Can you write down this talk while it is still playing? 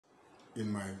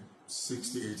in my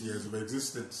 68 years of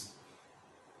existence.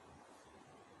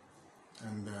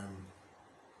 And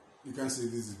you can say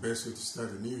this is the best way to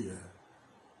start a new year,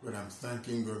 but I'm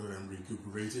thanking God that I'm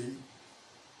recuperating.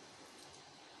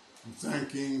 I'm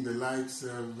thanking the likes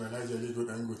of Elijah Lego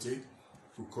Dangote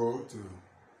who called to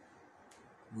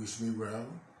wish me well.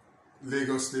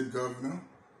 Lagos State Governor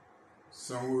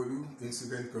Sanwo-Olu,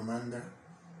 Incident Commander,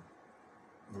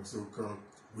 also called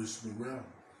wish me well.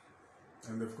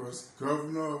 And of course,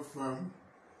 Governor of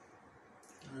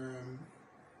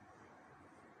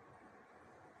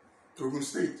Ogun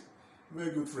State,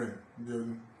 very good friend,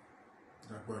 Biodun,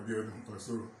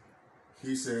 also.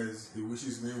 He says he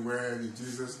wishes me well in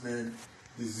Jesus' name.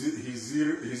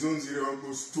 His own zero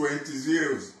almost 20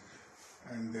 zeros.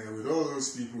 And with all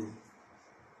those people,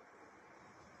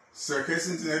 Sir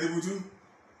Kensington Edibutu,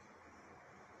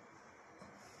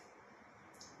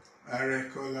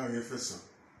 Arekola Efeso.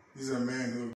 These are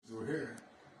men who are here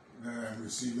that are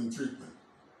receiving treatment.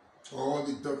 All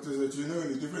the doctors that you know in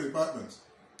the different departments,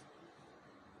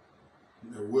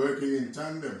 they're working in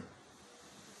tandem.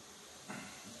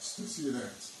 Just to see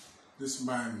that this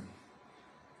man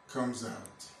comes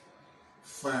out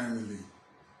finally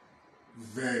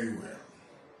very well.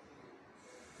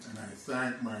 And I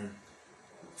thank my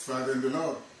father in the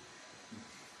Lord,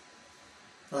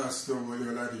 Pastor Bisi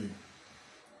Olatilo.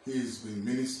 He's been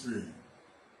ministering.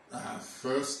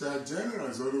 First-star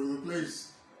generals all over the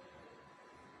place.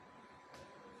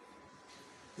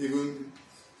 Even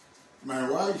my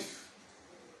wife,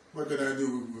 what can I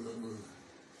do?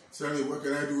 Tell me, what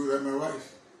can I do without my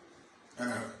wife?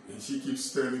 And she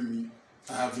keeps telling me,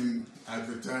 I've been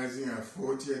advertising her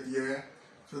 40th year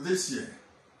for this year.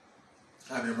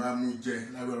 We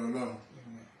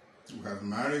have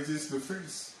marriages to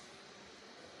face.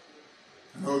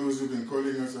 And all those who've been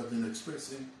calling us have been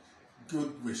expressing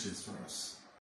good wishes for us.